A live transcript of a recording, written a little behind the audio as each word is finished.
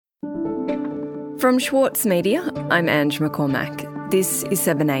From Schwartz Media, I'm Ange McCormack. This is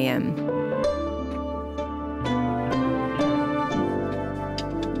 7am.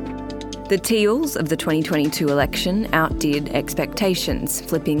 The Teals of the 2022 election outdid expectations,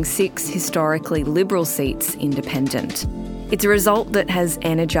 flipping 6 historically Liberal seats independent. It's a result that has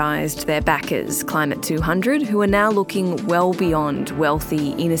energised their backers, Climate 200, who are now looking well beyond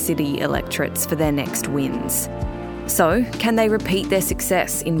wealthy inner-city electorates for their next wins. So, can they repeat their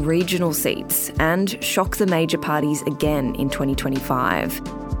success in regional seats and shock the major parties again in 2025?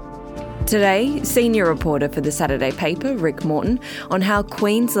 Today, senior reporter for the Saturday paper, Rick Morton, on how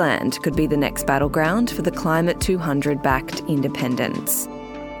Queensland could be the next battleground for the Climate 200-backed independents.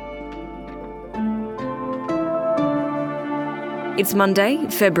 It's Monday,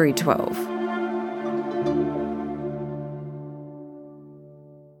 February 12.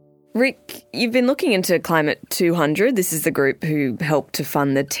 Rick, you've been looking into Climate 200. This is the group who helped to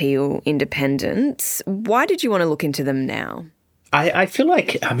fund the Teal independents. Why did you want to look into them now? I feel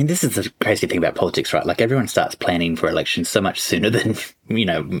like, this is the crazy thing about politics, right? Like everyone starts planning for elections so much sooner than,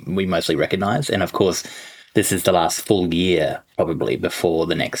 we mostly recognise. And of course, this is the last full year probably before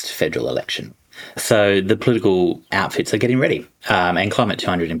the next federal election. So the political outfits are getting ready. And Climate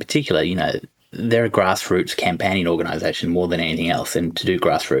 200 in particular, they're a grassroots campaigning organisation more than anything else. And to do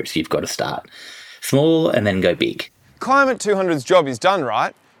grassroots, you've got to start small and then go big. Climate 200's job is done,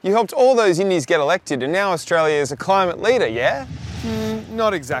 right? You helped all those Indies get elected and now Australia is a climate leader, yeah?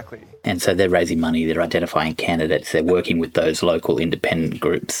 Not exactly. And so they're raising money, they're identifying candidates, they're working with those local independent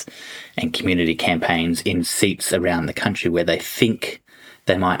groups and community campaigns in seats around the country where they think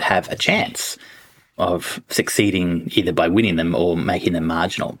they might have a chance of succeeding either by winning them or making them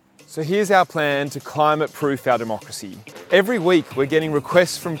marginal. So here's our plan to climate-proof our democracy. Every week we're getting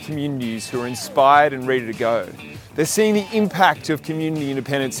requests from communities who are inspired and ready to go. They're seeing the impact of community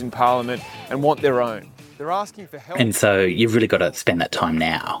independence in Parliament and want their own. They're asking for help. And so you've really got to spend that time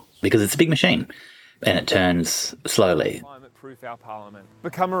now because it's a big machine and it turns slowly. Climate-proof our Parliament.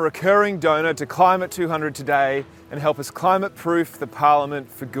 Become a recurring donor to Climate 200 today and help us climate-proof the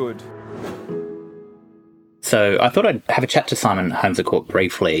Parliament for good. So I thought I'd have a chat to Simon Holmescourt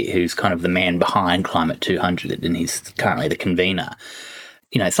briefly, who's kind of the man behind Climate 200 and he's currently the convener.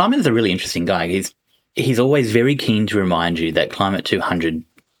 Simon's a really interesting guy. He's always very keen to remind you that Climate 200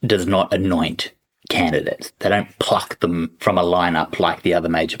 does not anoint candidates. They don't pluck them from a lineup like the other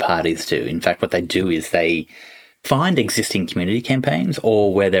major parties do. In fact, what they do is they find existing community campaigns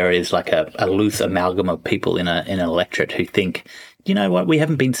or where there is like a loose amalgam of people in an electorate who think, you know what, we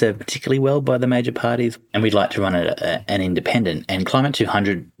haven't been served particularly well by the major parties and we'd like to run an independent. And Climate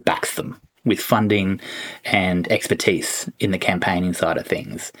 200 backs them with funding and expertise in the campaigning side of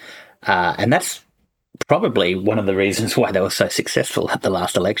things. And that's probably one of the reasons why they were so successful at the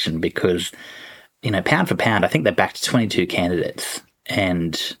last election because, pound for pound, I think they backed 22 candidates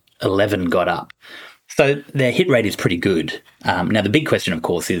and 11 got up. So their hit rate is pretty good. Now, the big question, of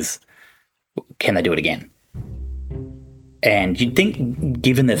course, is can they do it again? And you'd think,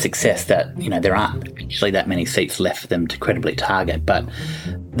 given their success, that, there aren't actually that many seats left for them to credibly target. But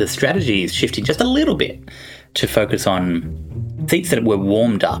the strategy is shifting just a little bit to focus on seats that were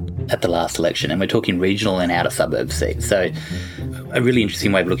warmed up at the last election, and we're talking regional and outer suburb seats. So a really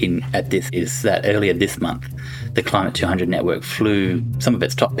interesting way of looking at this is that earlier this month, the Climate 200 network flew some of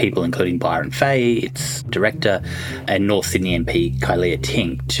its top people, including Byron Fay, its director, and North Sydney MP Kylea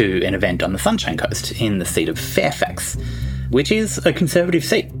Tink, to an event on the Sunshine Coast in the seat of Fairfax, which is a Conservative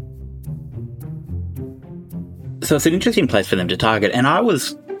seat. So it's an interesting place for them to target, and I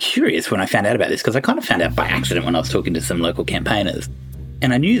was curious when I found out about this because I kind of found out by accident when I was talking to some local campaigners.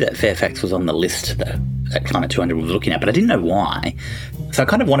 And I knew that Fairfax was on the list that Climate 200 was looking at, but I didn't know why. So I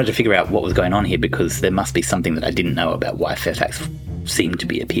kind of wanted to figure out what was going on here because there must be something that I didn't know about why Fairfax seemed to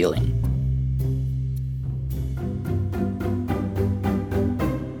be appealing.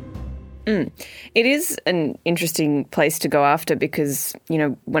 It is an interesting place to go after because,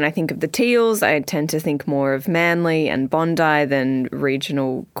 when I think of the Teals, I tend to think more of Manly and Bondi than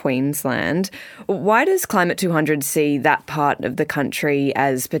regional Queensland. Why does Climate 200 see that part of the country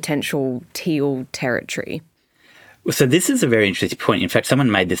as potential Teal territory? So this is a very interesting point. In fact,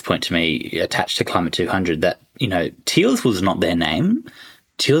 someone made this point to me attached to Climate 200 that, Teals was not their name.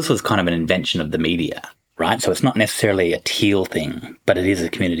 Teals was kind of an invention of the media. Right? So it's not necessarily a teal thing, but it is a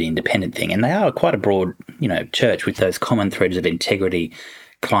community independent thing. And they are quite a broad, church with those common threads of integrity,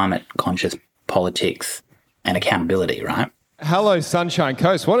 climate conscious politics and accountability, right? Hello, Sunshine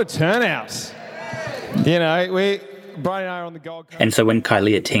Coast. What a turnout. Brian and I are on the Gold Coast. And so when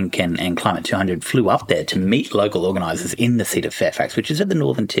Kailea Tink and Climate 200 flew up there to meet local organisers in the seat of Fairfax, which is at the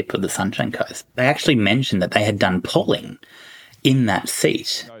northern tip of the Sunshine Coast, they actually mentioned that they had done polling in that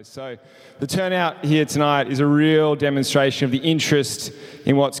seat. So the turnout here tonight is a real demonstration of the interest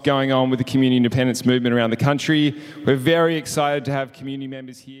in what's going on with the community independence movement around the country. We're very excited to have community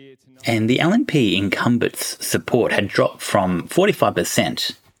members here tonight. And the LNP incumbents' support had dropped from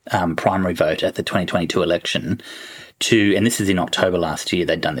 45% primary vote at the 2022 election to, and this is in October last year,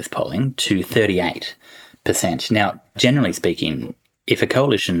 they'd done this polling, to 38%. Now, generally speaking, if a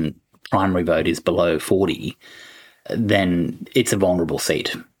coalition primary vote is below 40, then it's a vulnerable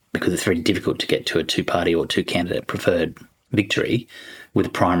seat because it's very difficult to get to a two-party or two-candidate preferred victory with a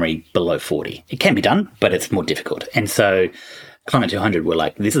primary below 40. It can be done, but it's more difficult. And so Climate 200 were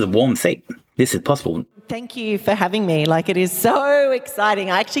like, this is a warm seat. This is possible. Thank you for having me. It is so exciting.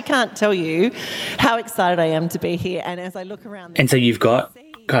 I actually can't tell you how excited I am to be here. And as I look around... And so you've got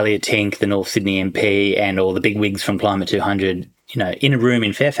Kailea Tink, the North Sydney MP, and all the big wigs from Climate 200, in a room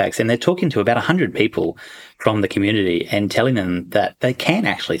in Fairfax, and they're talking to about 100 people from the community and telling them that they can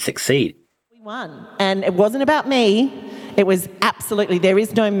actually succeed. We won. And it wasn't about me. It was absolutely, there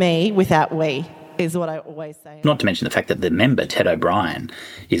is no me without we, is what I always say. Not to mention the fact that the member, Ted O'Brien,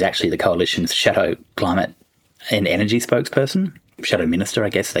 is actually the Coalition's shadow climate and energy spokesperson, shadow minister, I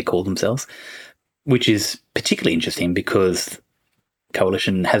guess they call themselves, which is particularly interesting because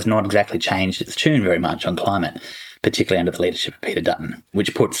Coalition has not exactly changed its tune very much on climate, particularly under the leadership of Peter Dutton,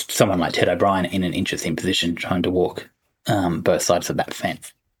 which puts someone like Ted O'Brien in an interesting position trying to walk both sides of that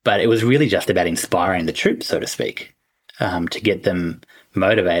fence. But it was really just about inspiring the troops, so to speak, to get them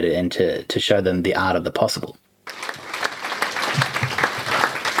motivated and to show them the art of the possible.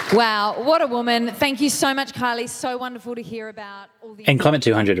 Wow, what a woman. Thank you so much, Kylie. So wonderful to hear about all the... And Climate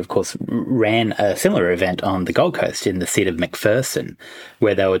 200, of course, ran a similar event on the Gold Coast in the seat of McPherson,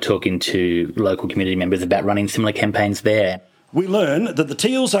 where they were talking to local community members about running similar campaigns there. We learn that the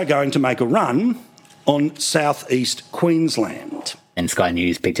Teals are going to make a run on southeast Queensland. And Sky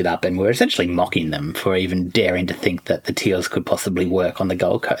News picked it up and were essentially mocking them for even daring to think that the Teals could possibly work on the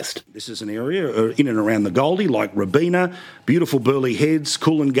Gold Coast. This is an area in and around the Goldie, like Robina, beautiful Burleigh Heads,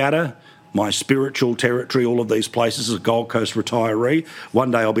 Coolangatta, my spiritual territory, all of these places as a Gold Coast retiree.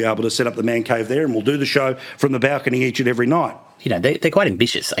 One day I'll be able to set up the man cave there and we'll do the show from the balcony each and every night. They're quite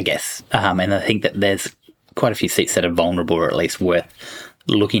ambitious, I guess, and I think that there's quite a few seats that are vulnerable or at least worth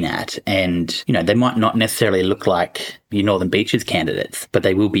looking at, and they might not necessarily look like your Northern Beaches candidates, but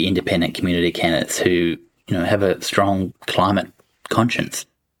they will be independent community candidates who have a strong climate conscience.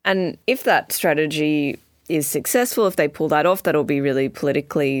 And if that strategy is successful, if they pull that off, that'll be really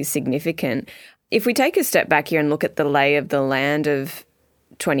politically significant. If we take a step back here and look at the lay of the land of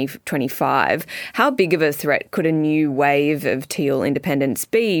 2025, how big of a threat could a new wave of teal independence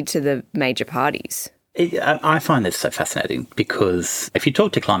be to the major parties? I find this so fascinating because if you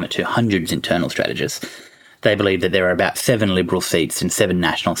talk to Climate 200's internal strategists, they believe that there are about 7 Liberal seats and 7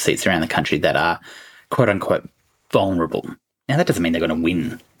 national seats around the country that are quote-unquote vulnerable. Now, that doesn't mean they're going to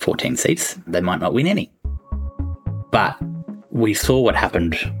win 14 seats. They might not win any. But we saw what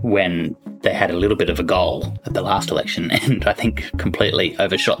happened when they had a little bit of a goal at the last election and I think completely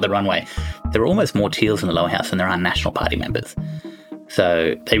overshot the runway. There are almost more Teals in the lower house than there are National Party members.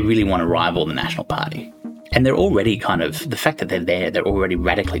 So they really want to rival the National Party. And they're already the fact that they're there, they're already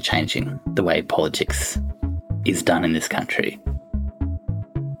radically changing the way politics is done in this country.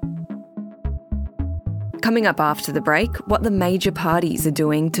 Coming up after the break, what the major parties are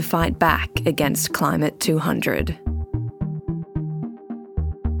doing to fight back against Climate 200.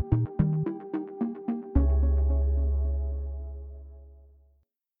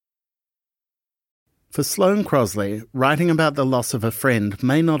 For Sloane Crosley, writing about the loss of a friend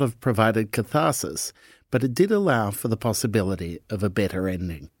may not have provided catharsis, but it did allow for the possibility of a better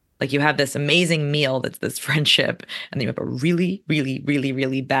ending. You have this amazing meal that's this friendship, and then you have a really, really, really,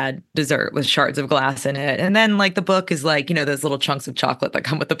 really bad dessert with shards of glass in it. And then, the book is those little chunks of chocolate that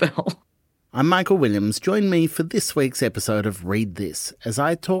come with the bill. I'm Michael Williams. Join me for this week's episode of Read This, as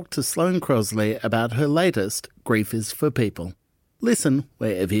I talk to Sloane Crosley about her latest, Grief is for People. Listen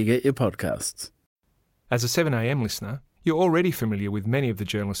wherever you get your podcasts. As a 7am listener, you're already familiar with many of the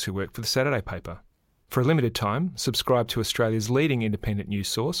journalists who work for the Saturday paper. For a limited time, subscribe to Australia's leading independent news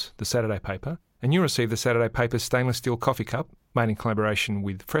source, the Saturday paper, and you'll receive the Saturday paper's stainless steel coffee cup, made in collaboration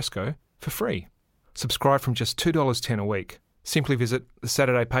with Fresco, for free. Subscribe from just $2.10 a week. Simply visit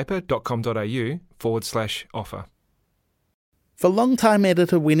thesaturdaypaper.com.au/offer. For longtime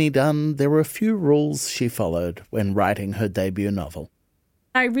editor Winnie Dunn, there were a few rules she followed when writing her debut novel.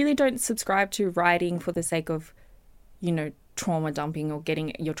 I really don't subscribe to writing for the sake of trauma dumping or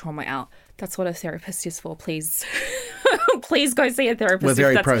getting your trauma out. That's what a therapist is for. Please, please go see a therapist. We're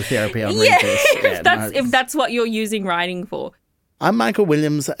very pro-therapy on Read This. If that's what you're using writing for. I'm Michael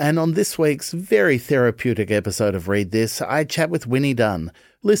Williams, and on this week's very therapeutic episode of Read This, I chat with Winnie Dunn.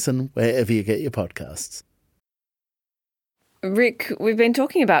 Listen wherever you get your podcasts. Rick, we've been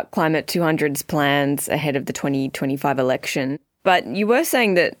talking about Climate 200's plans ahead of the 2025 election, but you were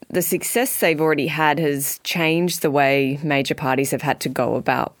saying that the success they've already had has changed the way major parties have had to go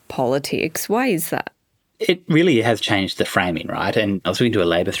about politics. Why is that? It really has changed the framing, right? And I was speaking to a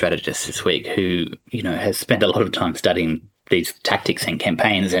Labor strategist this week who, has spent a lot of time studying these tactics and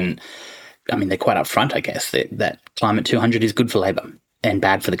campaigns. And I mean, they're quite upfront, I guess, that Climate 200 is good for Labor and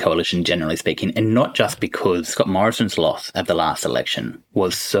bad for the coalition, generally speaking. And not just because Scott Morrison's loss at the last election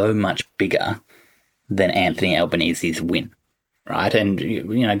was so much bigger than Anthony Albanese's win, right? And,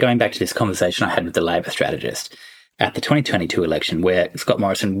 going back to this conversation I had with the Labor strategist at the 2022 election where Scott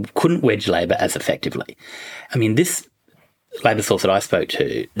Morrison couldn't wedge Labor as effectively. I mean, this Labor source that I spoke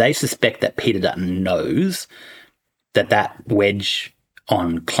to, they suspect that Peter Dutton knows that wedge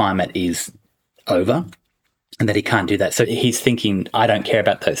on climate is over and that he can't do that. So he's thinking, I don't care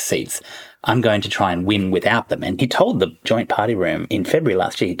about those seats. I'm going to try and win without them. And he told the Joint Party Room in February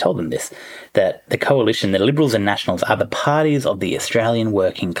last year, he told them this, that the coalition, the Liberals and Nationals, are the parties of the Australian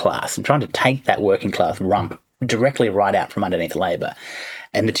working class. I'm trying to take that working class rump directly right out from underneath Labor.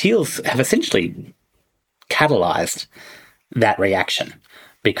 And the Teals have essentially catalysed that reaction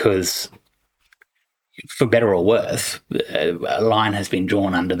because, for better or worse, a line has been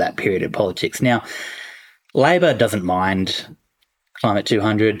drawn under that period of politics. Now, Labor doesn't mind Climate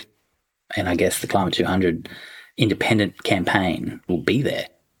 200, and I guess the Climate 200 independent campaign will be there.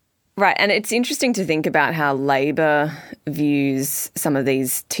 Right, and it's interesting to think about how Labor views some of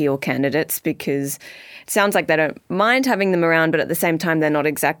these teal candidates because it sounds like they don't mind having them around, but at the same time they're not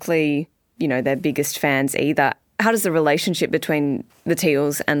exactly, their biggest fans either. How does the relationship between the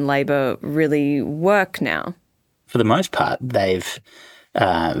Teals and Labor really work now? For the most part, they've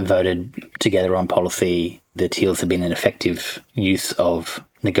voted together on policy. The Teals have been an effective use of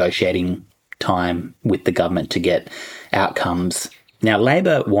negotiating time with the government to get outcomes. Now,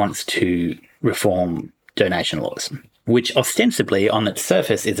 Labor wants to reform donation laws, which ostensibly on its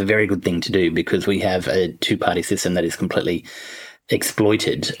surface is a very good thing to do because we have a two-party system that is completely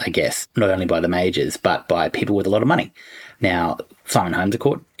exploited, I guess, not only by the majors, but by people with a lot of money. Now, Simon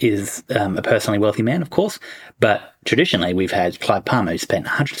Holmescourt is a personally wealthy man, of course, but traditionally we've had Clive Palmer who spent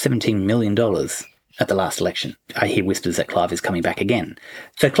 $117 million at the last election. I hear whispers that Clive is coming back again.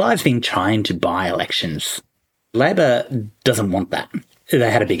 So Clive's been trying to buy elections. Labor doesn't want that. They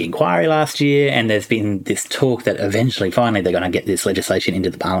had a big inquiry last year and there's been this talk that eventually, finally, they're going to get this legislation into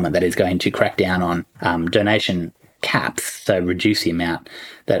the parliament that is going to crack down on donation caps, so reduce the amount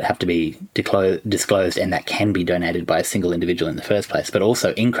that have to be disclosed and that can be donated by a single individual in the first place, but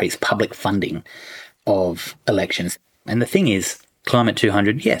also increase public funding of elections. And the thing is, Climate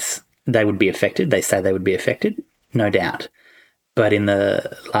 200, yes, they would be affected. They say they would be affected, no doubt. But in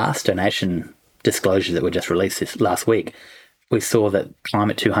the last donation disclosures that were just released this last week, we saw that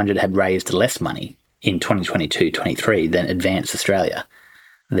Climate 200 had raised less money in 2022-23 than Advance Australia,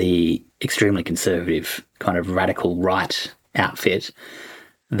 the extremely conservative kind of radical right outfit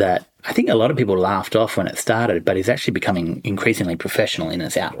that I think a lot of people laughed off when it started, but is actually becoming increasingly professional in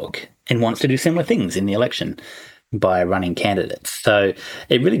its outlook and wants to do similar things in the election by running candidates. So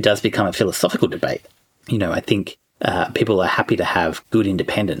it really does become a philosophical debate. I think people are happy to have good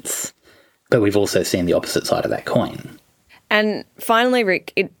independence, but we've also seen the opposite side of that coin. And finally,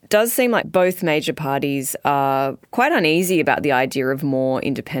 Rick, it does seem like both major parties are quite uneasy about the idea of more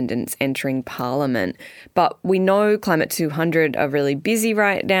independents entering Parliament. But we know Climate 200 are really busy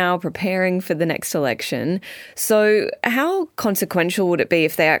right now preparing for the next election. So how consequential would it be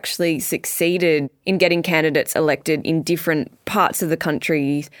if they actually succeeded in getting candidates elected in different parts of the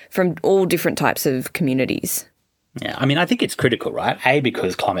country from all different types of communities? Yeah, I mean, I think it's critical, right? A,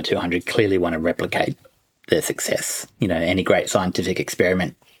 because Climate 200 clearly want to replicate their success. Any great scientific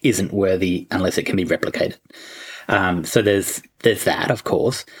experiment isn't worthy unless it can be replicated. So there's that, of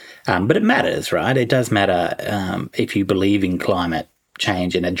course. But it matters, right? It does matter if you believe in climate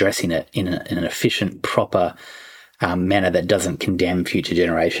change and addressing it in an efficient, proper manner that doesn't condemn future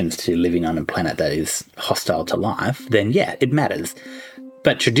generations to living on a planet that is hostile to life, then yeah, it matters.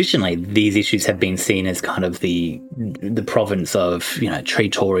 But traditionally, these issues have been seen as kind of the province of, tree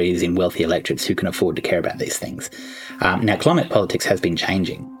Tories in wealthy electorates who can afford to care about these things. Now, climate politics has been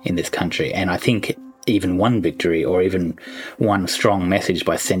changing in this country, and I think even one victory or even one strong message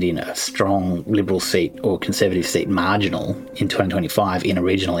by sending a strong Liberal seat or Conservative seat marginal in 2025 in a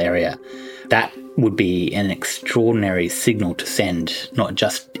regional area, that would be an extraordinary signal to send, not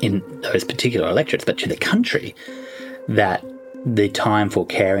just in those particular electorates, but to the country, that the time for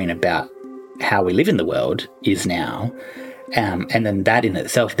caring about how we live in the world is now. And then that in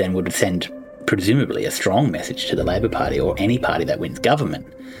itself then would send presumably a strong message to the Labor Party or any party that wins government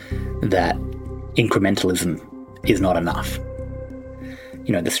that incrementalism is not enough.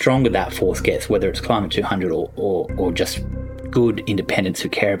 You know, the stronger that force gets, whether it's Climate 200 or just good independents who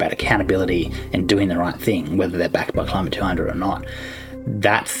care about accountability and doing the right thing, whether they're backed by Climate 200 or not,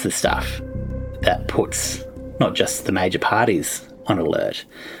 that's the stuff that puts not just the major parties on alert,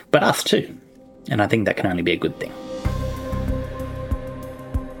 but us too. And I think that can only be a good thing.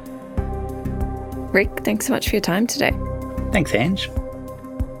 Rick, thanks so much for your time today. Thanks, Ange.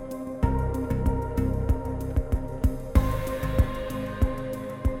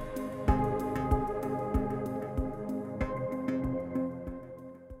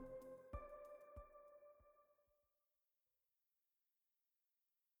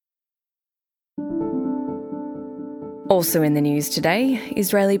 Also in the news today,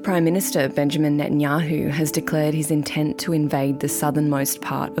 Israeli Prime Minister Benjamin Netanyahu has declared his intent to invade the southernmost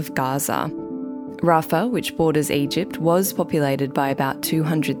part of Gaza. Rafah, which borders Egypt, was populated by about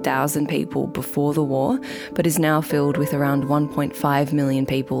 200,000 people before the war, but is now filled with around 1.5 million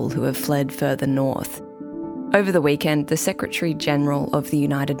people who have fled further north. Over the weekend, the Secretary-General of the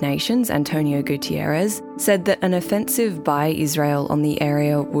United Nations, Antonio Guterres, said that an offensive by Israel on the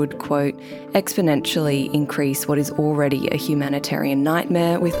area would, quote, exponentially increase what is already a humanitarian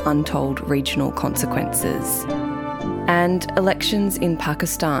nightmare with untold regional consequences. And elections in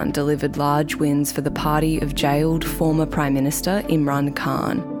Pakistan delivered large wins for the party of jailed former Prime Minister Imran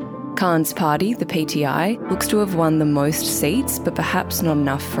Khan. Khan's party, the PTI, looks to have won the most seats, but perhaps not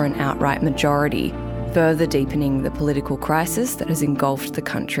enough for an outright majority, further deepening the political crisis that has engulfed the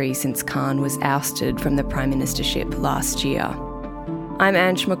country since Khan was ousted from the prime ministership last year. I'm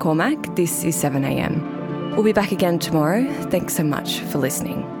Ange McCormack. This is 7am. We'll be back again tomorrow. Thanks so much for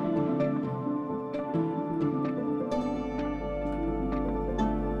listening.